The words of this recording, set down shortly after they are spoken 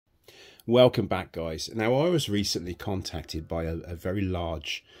Welcome back, guys. Now, I was recently contacted by a very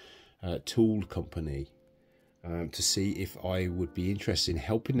large tool company to see if I would be interested in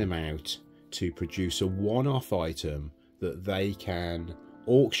helping them out to produce a one-off item that they can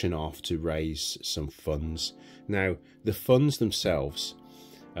auction off to raise some funds. Now, the funds themselves,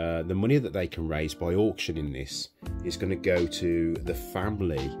 the money that they can raise by auctioning this is going to go to the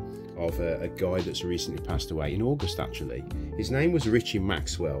family of a guy that's recently passed away in August, actually. His name was Richie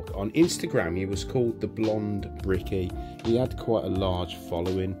Maxwell. On Instagram, he was called theblondebricky. He had quite a large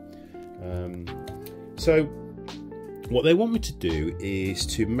following. So what they want me to do is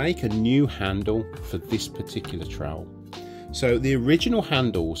to make a new handle for this particular trowel. So the original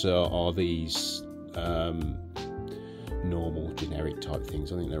handles are these normal generic type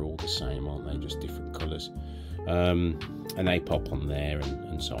things. I think they're all the same, aren't they? Just different colours. And they pop on there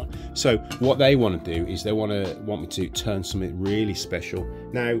and so on. So what they want to do is they want me to turn something really special.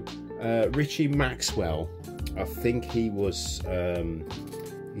 Now, Richie Maxwell, I think he was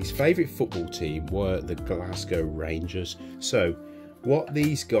his favourite football team were the Glasgow Rangers. So what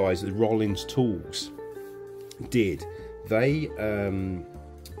these guys, the Rollins Tools, did, they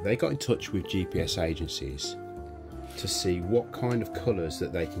got in touch with GPS agencies to see what kind of colours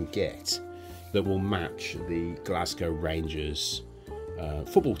that they can get that will match the Glasgow Rangers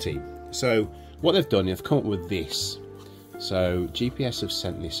football team. So what they've done, they've come up with this. So GPS have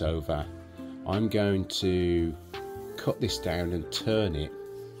sent this over. I'm going to cut this down and turn it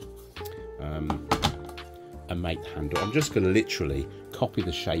and make the handle. I'm just going to literally copy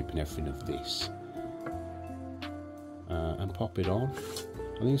the shape and everything of this and pop it on.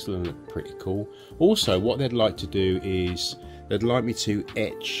 I think it's going to look pretty cool. Also, what they'd like to do is they'd like me to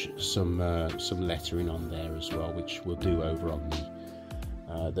etch some lettering on there as well, which we'll do over on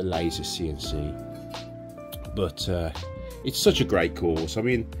the laser CNC. But it's such a great course. I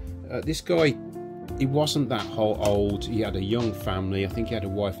mean, this guy, he wasn't that old. He had a young family. I think he had a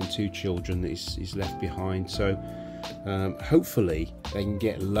wife and 2 children that he's left behind. So hopefully they can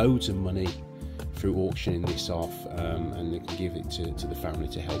get loads of money through auctioning this off, and they can give it to the family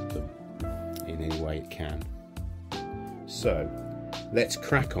to help them in any way it can. So let's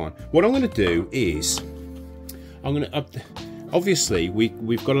crack on. What I'm going to do is I'm going to obviously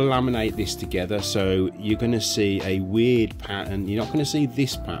we've got to laminate this together, so you're going to see a weird pattern. You're not going to see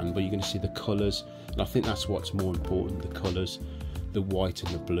this pattern, but you're going to see the colours, and I think that's what's more important, the colours, the white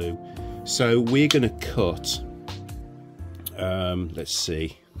and the blue. So we're going to cut let's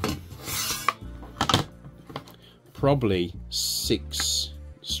see, probably 6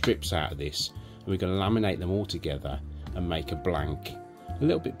 strips out of this, and we're going to laminate them all together and make a blank a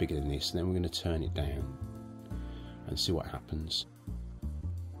little bit bigger than this, and then we're going to turn it down and see what happens.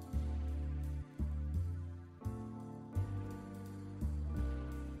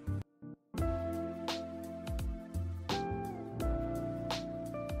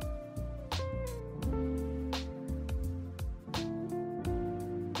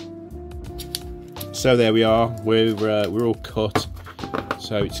 So there we are. We're all cut.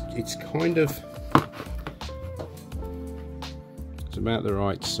 So it's kind of, it's about the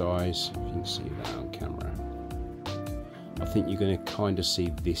right size. If you can see that on camera. I think you're going to kind of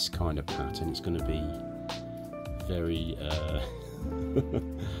see this kind of pattern. It's going to be very I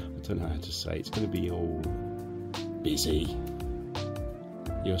don't know how to say. It's going to be all busy.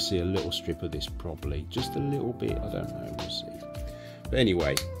 You'll see a little strip of this probably, just a little bit. I don't know. We'll see. But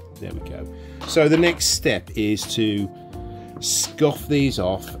anyway, there we go. So the next step is to scuff these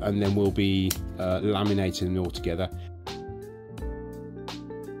off, and then we'll be laminating them all together.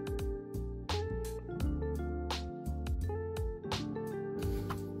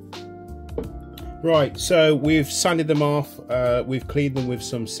 Right, so we've sanded them off, we've cleaned them with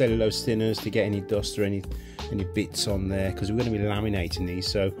some cellulose thinners to get any dust or any bits on there, because we're going to be laminating these,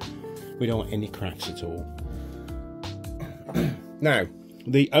 so we don't want any cracks at all. Now,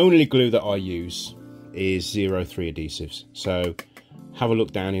 the only glue that I use is 03 Adhesives, so have a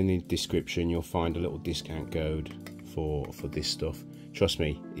look down in the description. You'll find a little discount code for this stuff. Trust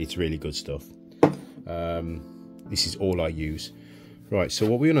me, it's really good stuff. This is all I use. Right, so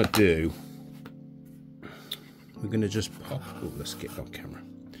what we're going to do, we're going to just pop, oh, let's get on camera.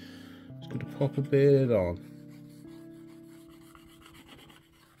 Just going to pop a bit on.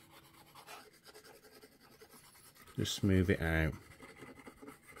 Just smooth it out.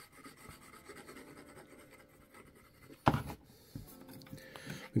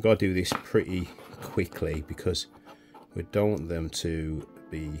 We've got to do this pretty quickly because we don't want them to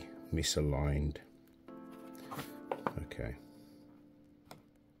be misaligned. Okay.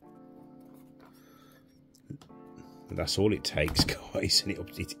 That's all it takes, guys, and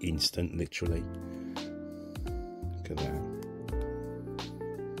it's instant, literally. Look at that.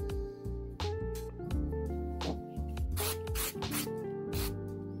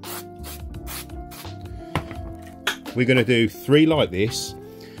 We're going to do 3 like this,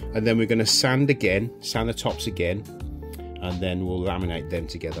 and then we're going to sand the tops again, and then we'll laminate them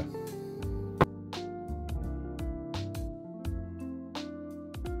together.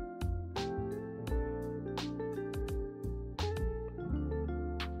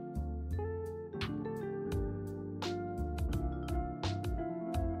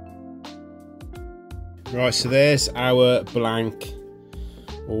 Right, so there's our blank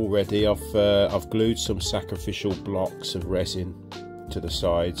already. I've glued some sacrificial blocks of resin to the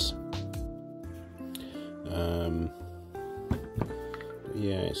sides.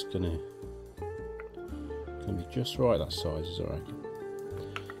 Yeah, it's gonna be just right, that size is alright.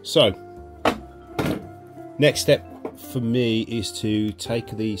 So next step for me is to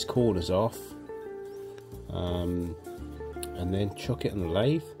take these corners off, and then chuck it on the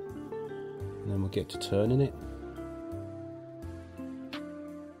lathe, and then we'll get to turning it.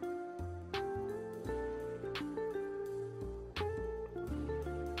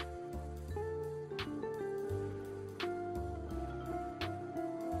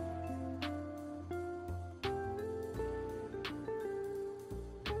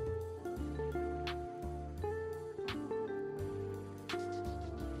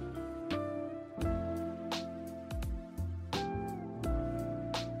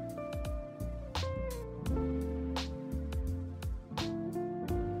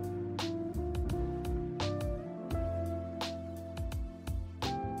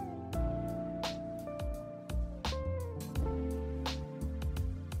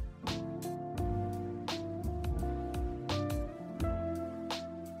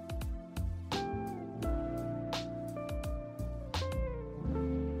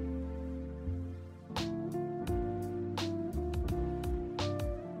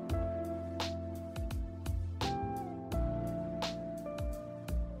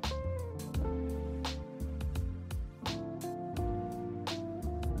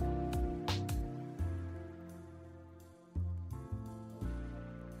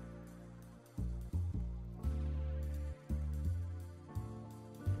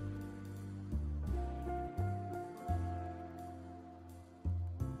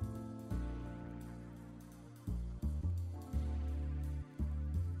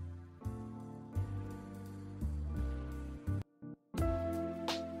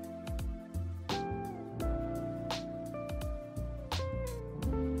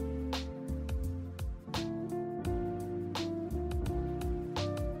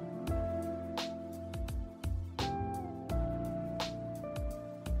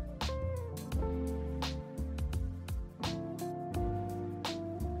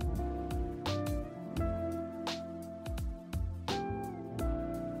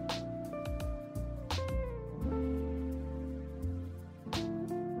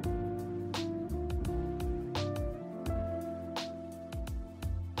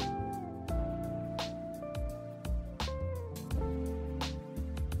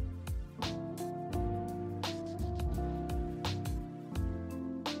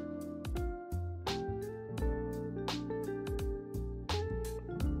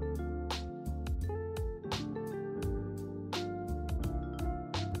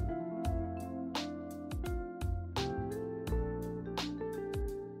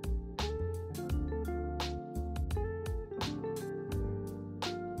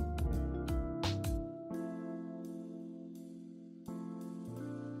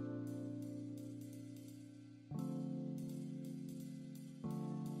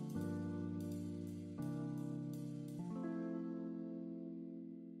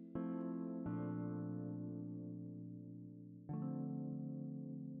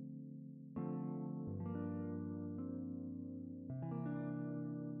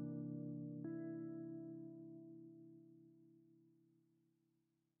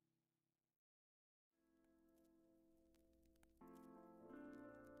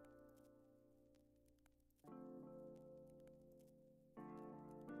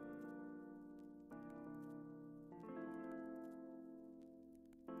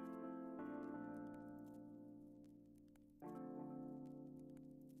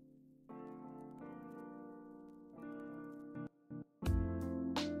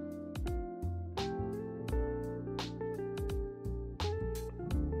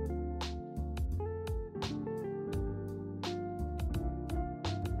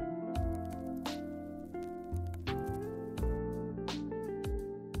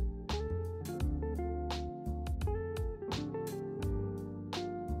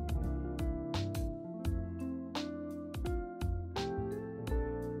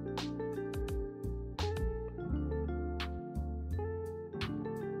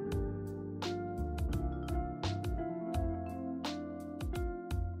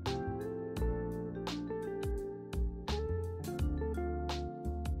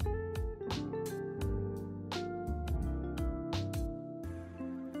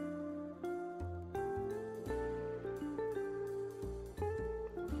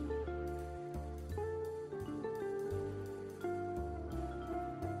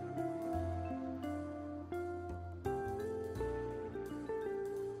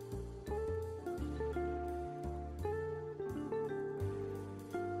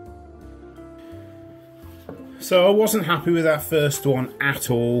 So I wasn't happy with that first one at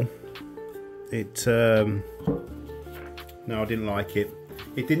all. It no, I didn't like it.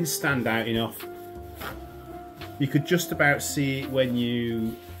 It didn't stand out enough. You could just about see it when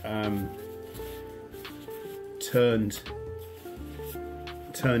you turned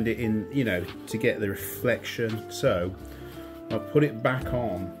it in, you know, to get the reflection. So I put it back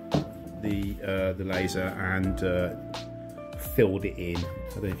on the laser and filled it in. I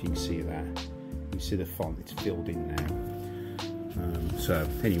don't know if you can see that. You can see the font, it's filled in now. So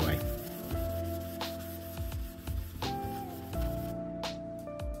anyway.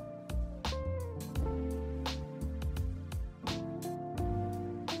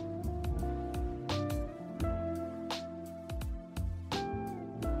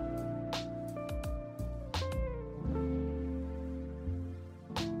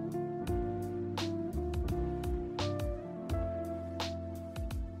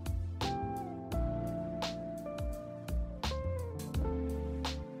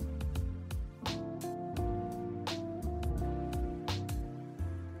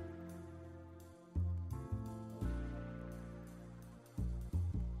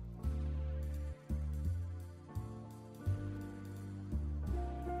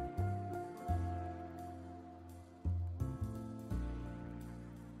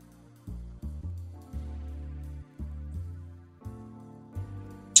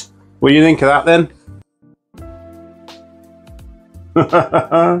 What do you think of that then?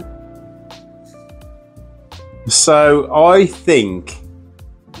 So I think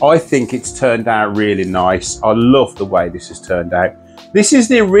it's turned out really nice. I love the way this has turned out. This is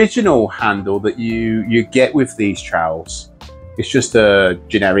the original handle that you get with these trowels. It's just a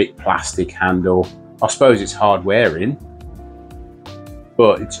generic plastic handle. I suppose it's hard wearing,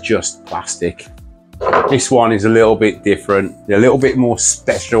 but it's just plastic. This one is a little bit different, a little bit more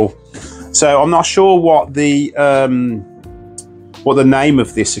special. So I'm not sure what the name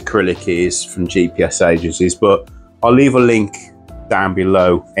of this acrylic is from GPS Agencies, but I'll leave a link down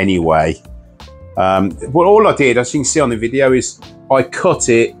below anyway. But all I did, as you can see on the video, is I cut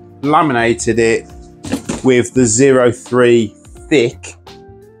it, laminated it with the 03 thick,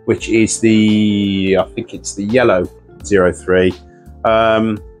 which is the, I think it's the yellow 03.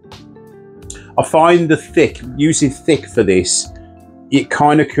 I find the thick, using thick for this, it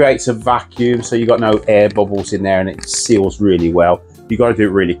kind of creates a vacuum, so you got no air bubbles in there and it seals really well. You got to do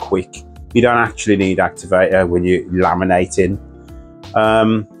it really quick. You don't actually need activator when you're laminating.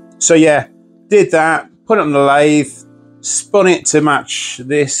 So yeah, did that, put it on the lathe, spun it to match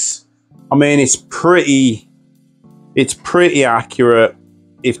this. I mean, it's pretty accurate.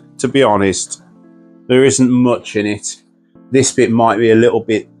 If to be honest, there isn't much in it. This bit might be a little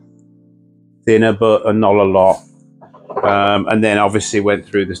bit thinner, but not a lot. And then obviously went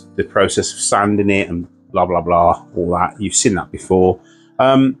through the process of sanding it and blah blah blah, all that. You've seen that before.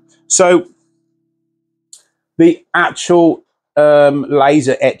 So the actual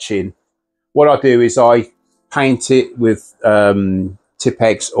laser etching, what I do is I paint it with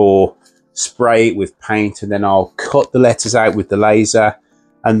Tipex or spray it with paint, and then I'll cut the letters out with the laser,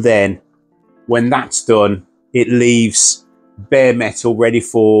 and then when that's done, it leaves bare metal ready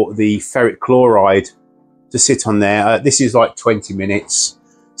for the ferric chloride to sit on there. This is like 20 minutes,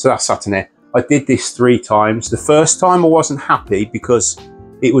 so that's sat in there. I did this 3 times. The first time I wasn't happy because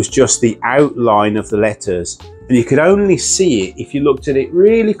it was just the outline of the letters, and you could only see it if you looked at it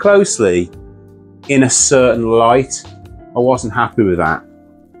really closely in a certain light. I wasn't happy with that,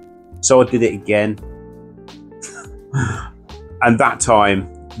 so I did it again. And that time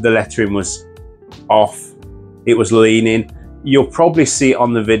the lettering was off, it was leaning. You'll probably see it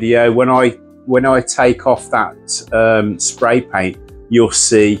on the video when I take off that spray paint, you'll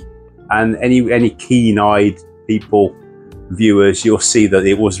see, and any keen-eyed people, viewers, you'll see that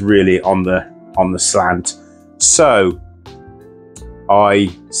it was really on the slant. So I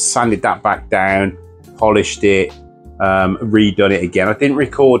sanded that back down, polished it, redone it again. I didn't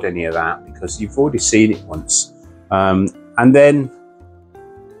record any of that because you've already seen it once. And then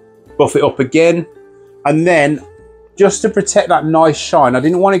buff it up again, and then just to protect that nice shine, I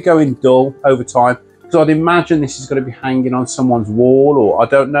didn't want to go in dull over time, because I'd imagine this is going to be hanging on someone's wall, or I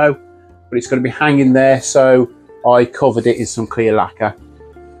don't know, but it's going to be hanging there, so I covered it in some clear lacquer.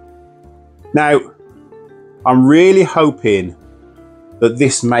 Now I'm really hoping that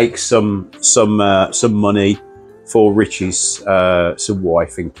this makes some money for Richie's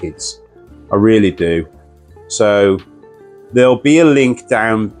wife and kids. I really do. So there'll be a link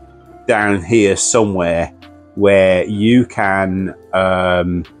down here somewhere where you can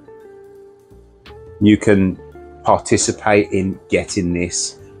participate in getting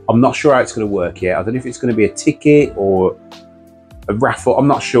this. I'm not sure how it's going to work yet. I don't know if it's going to be a ticket or a raffle. I'm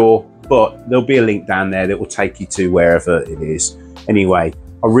not sure, but there'll be a link down there that will take you to wherever it is. Anyway,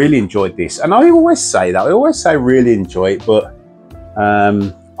 I really enjoyed this, and I always say that. I always say really enjoy it, but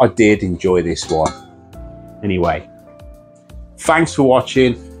I did enjoy this one. Anyway, thanks for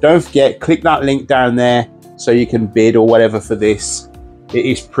watching. Don't forget, click that link down there so you can bid or whatever for this. It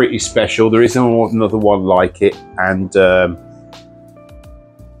is pretty special. There isn't another one like it, and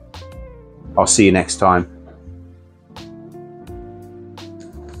I'll see you next time.